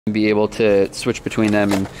be able to switch between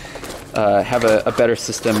them and have a better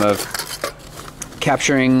system of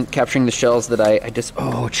capturing the shells that I just.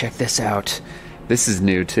 Oh, check this out. This is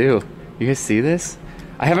new too. You guys see this?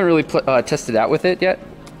 I haven't really tested out with it yet.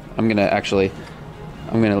 I'm gonna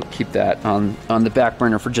keep that on the back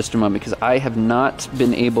burner for just a moment because I have not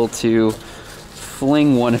been able to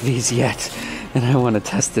fling one of these yet, and I want to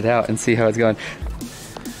test it out and see how it's going.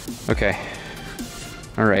 Okay.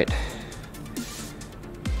 All right.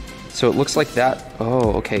 So it looks like that.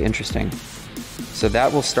 Oh, okay, interesting. So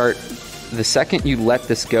that will start. The second you let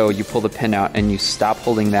this go, you pull the pin out and you stop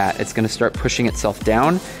holding that, it's gonna start pushing itself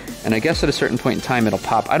down. And I guess at a certain point in time, it'll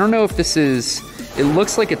pop. I don't know if this is, it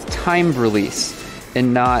looks like it's timed release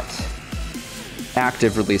and not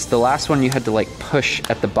active release. The last one you had to like push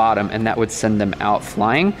at the bottom and that would send them out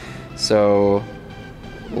flying. So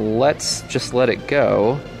let's just let it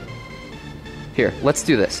go. Here, let's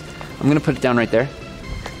do this. I'm gonna put it down right there.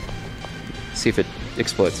 See if it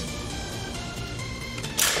explodes.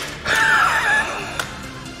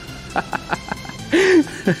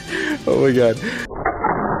 Oh my god.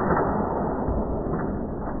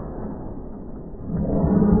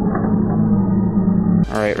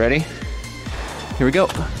 All right, ready? Here we go.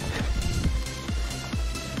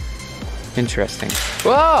 Interesting.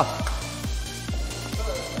 Whoa!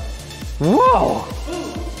 Whoa!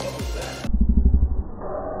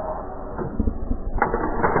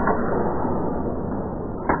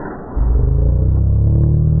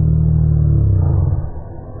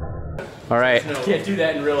 All right. No. Can't do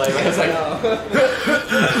that in real life. I was like,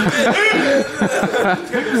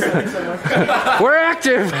 we're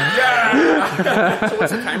active. Yeah. So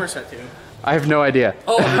what's the timer set to? I have no idea.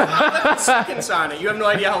 Oh, seconds on it. You have no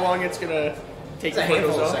idea how long it's gonna take. A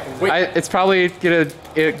handful of seconds. Wait, it's probably gonna.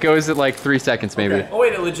 It goes at like 3 seconds maybe. Okay. Oh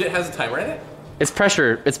wait, it legit has a timer in it. It's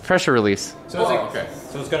pressure. It's pressure release. So it's like, okay.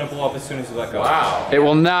 So it's gonna blow up as soon as you let go. Wow. It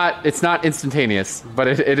will not. It's not instantaneous, but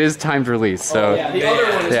it is timed release. So yeah, the other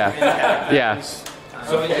one is yeah.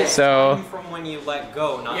 So from when you let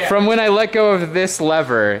go, not from when I let go of this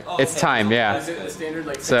lever, it's time. Yeah. Is it the standard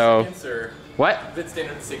like 6 So seconds or what? is it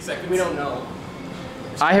standard 6 seconds? We don't know.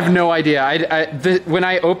 I have no idea. When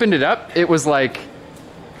I opened it up, it was like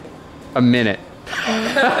a minute. So.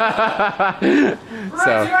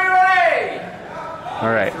 All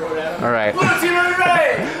right. All right. Blue team, are you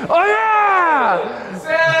ready? Oh yeah!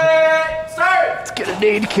 Set, start! Let's get a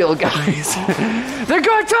nade kill, guys. They're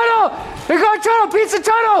going tunnel! They're going tunnel! Pizza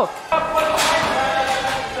tunnel!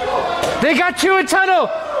 They got 2 in tunnel!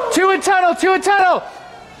 2 in tunnel! 2 in tunnel!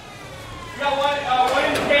 You got one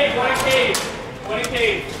in cave, one in cave. One in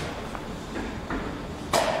cave.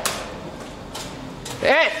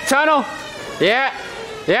 Hey, tunnel! Yeah.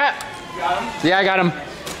 Yeah. You got him? Yeah, I got him.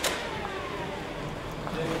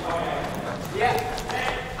 Yeah.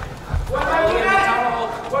 What am I doing that?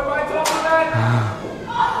 What am I doing that?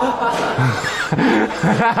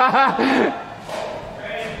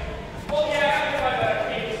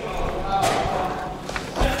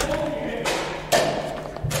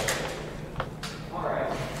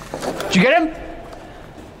 Did you get him?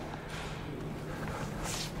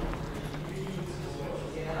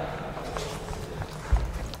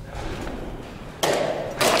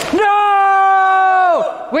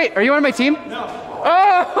 No! Wait, are you on my team? No.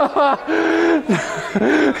 Oh!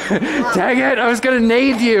 Dang it, I was gonna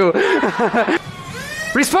nade you.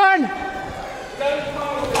 Respawn!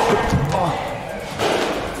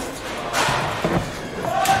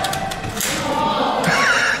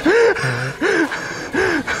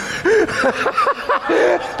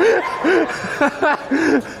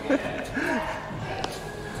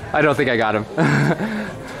 I don't think I got him.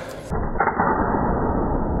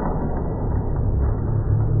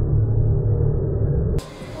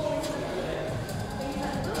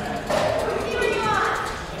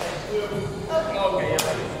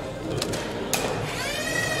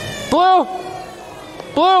 Blue!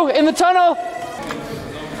 Blue, in the tunnel!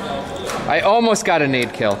 I almost got a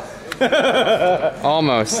nade kill.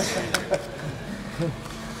 Almost.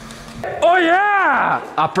 Oh yeah!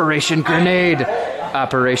 Operation Grenade!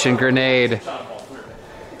 Operation Grenade.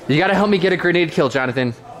 You gotta help me get a grenade kill,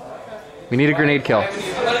 Jonathan. We need a grenade kill. They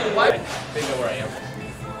know where I am.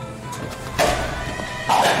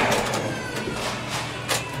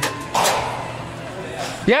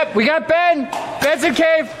 Yep, we got Ben! Ben's in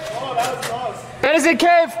cave! Oh, that was close. Ben is in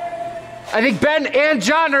cave! I think Ben and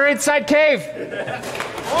John are inside cave!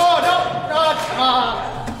 Oh, no!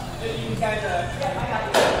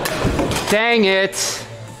 Dang it!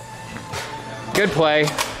 Good play.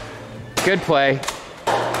 Good play.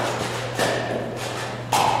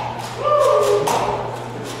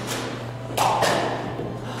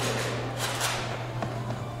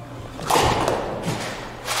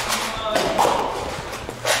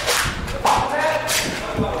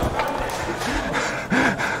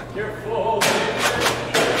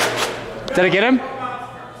 Did I get him?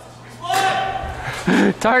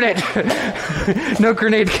 Darn it! No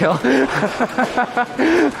grenade kill. That's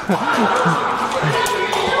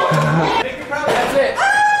it.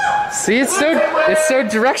 See, it's so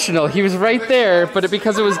directional. He was right there, but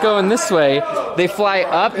because it was going this way, they fly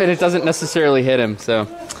up and it doesn't necessarily hit him. So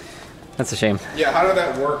that's a shame. Yeah, how did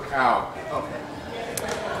that work out?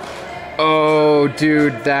 Oh,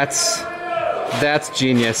 dude, that's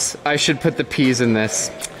genius. I should put the peas in this.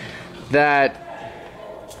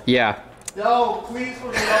 Yeah. No, please, for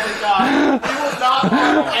the love of God. You will not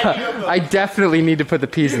harm any of them. I definitely need to put the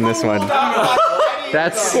peas in this one.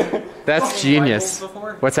 That's genius.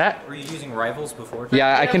 What's that? Were you using rivals before?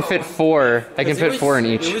 Yeah, I can fit 4. I can fit 4 in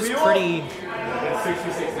each. It was pretty.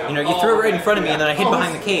 You know, you threw it right in front of me, and then I hid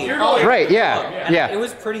behind the cave. Right? Yeah. It Yeah.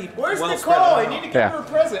 was pretty. Where's well Nicole? I need to give her a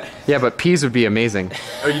present. Yeah, but peas would be amazing.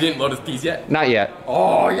 Oh, you didn't load his peas yet? Not yet.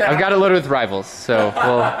 Oh, yeah. I've got it loaded with rivals, so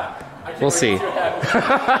we'll see.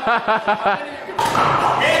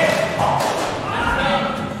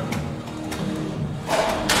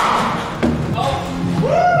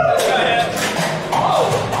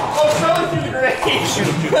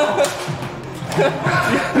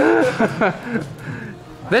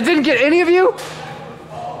 That didn't get any of you?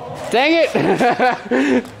 Dang it!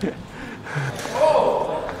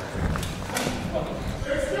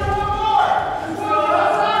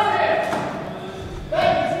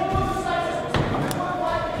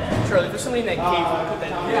 Charlie, there's somebody in that cave. Put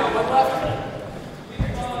that in. Yeah, one left.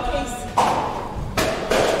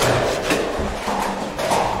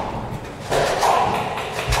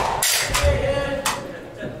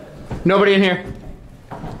 Nobody in here.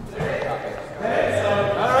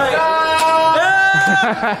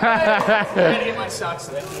 Get my socks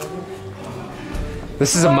then.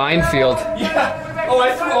 This is a minefield. Yeah. Oh,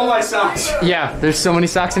 I threw all my socks. Yeah, there's so many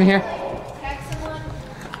socks in here.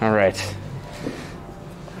 All right.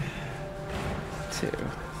 2,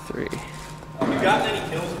 3. You gotten any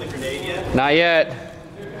kills with the grenade yet? Not yet.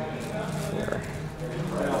 4,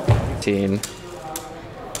 18,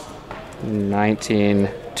 19,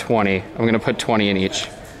 20. I'm gonna put 20 in each.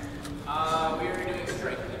 We are doing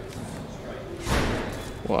strike.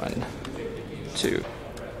 1, 2.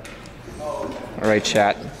 All right,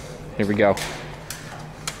 chat. Here we go.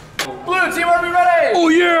 Blue team, are we ready? Oh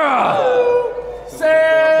yeah!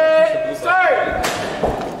 Say start.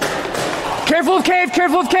 Careful of cave!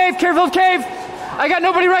 Careful of cave! Careful of cave! I got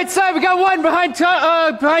nobody right side. We got one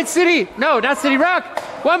behind city. No, not city. Rock.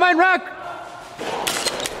 One behind rock.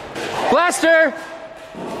 Blaster.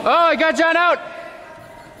 Oh, I got John out.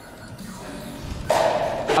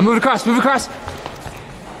 I'm moving across. Move across.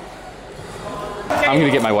 I'm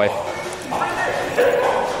gonna get my wife.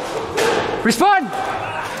 Respawn.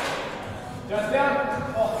 Just down.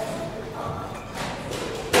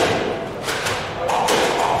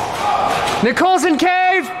 Nicole's in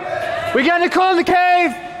cave. We got Nicole in the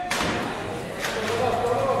cave.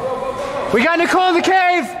 We got Nicole in the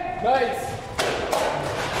cave. Nice.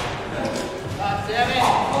 Damn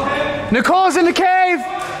it. Nicole's in the cave.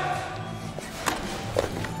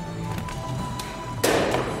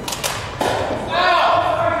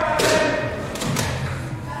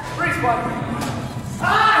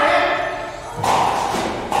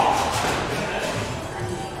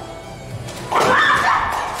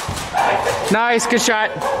 Nice, good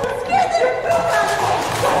shot.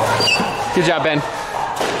 Good job, Ben.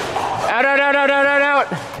 Out, out, out, out, out, out, out.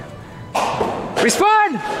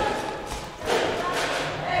 Respawn!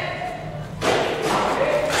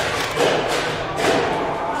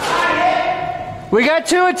 We got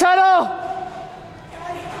 2 in tunnel.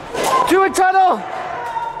 2 in tunnel.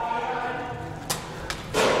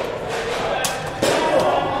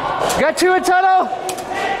 Got 2 in tunnel.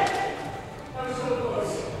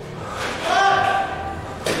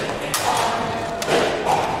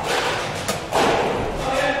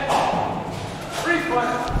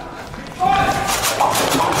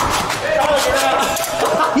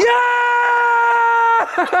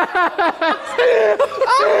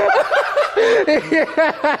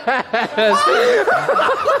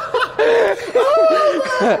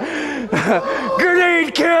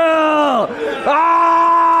 Grenade kill!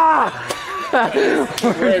 Ah!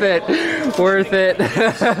 Worth it. Worth it.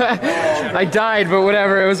 I died, but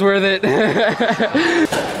whatever, it was worth it.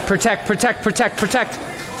 Protect, protect, protect, protect.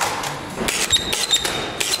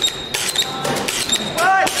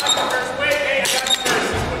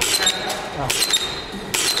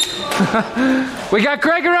 We got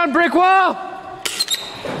Greg around brick wall.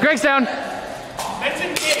 Greg's down. That's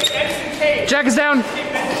in cave. That's in cave. Jack is down. That's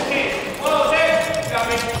in cave. Whoa, Zach.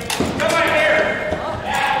 Come right here.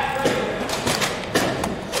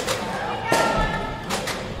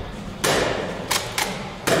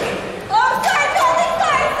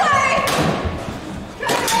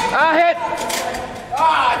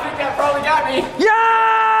 me.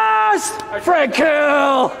 Yes! Frag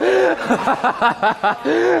kill!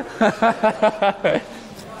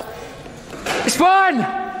 It's fun!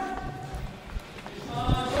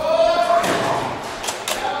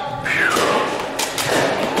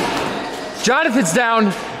 Jonathan's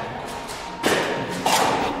down.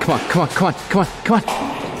 Come on, come on, come on, come on, come on.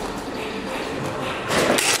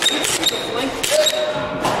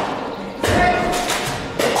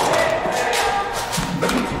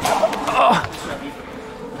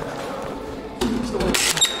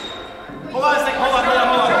 Hold on a second. Hold on.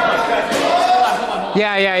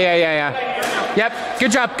 Yeah. Yep,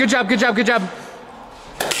 good job.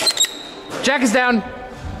 Jack is down.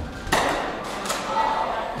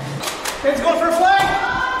 Kids going for a flag.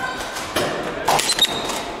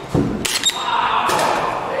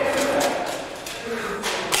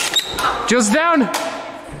 Jules down.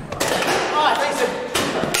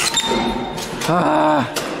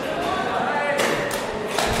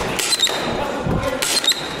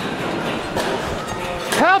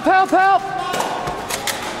 Help!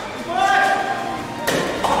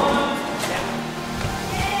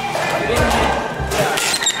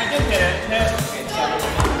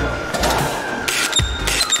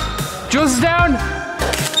 Jules is down.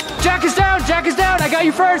 Jack is down. I got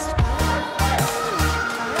you first.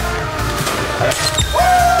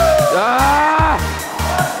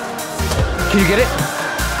 Can you get it?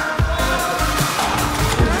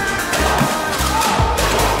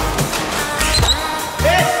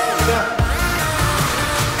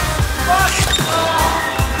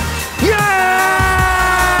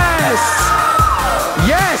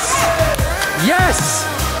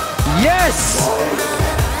 Yes!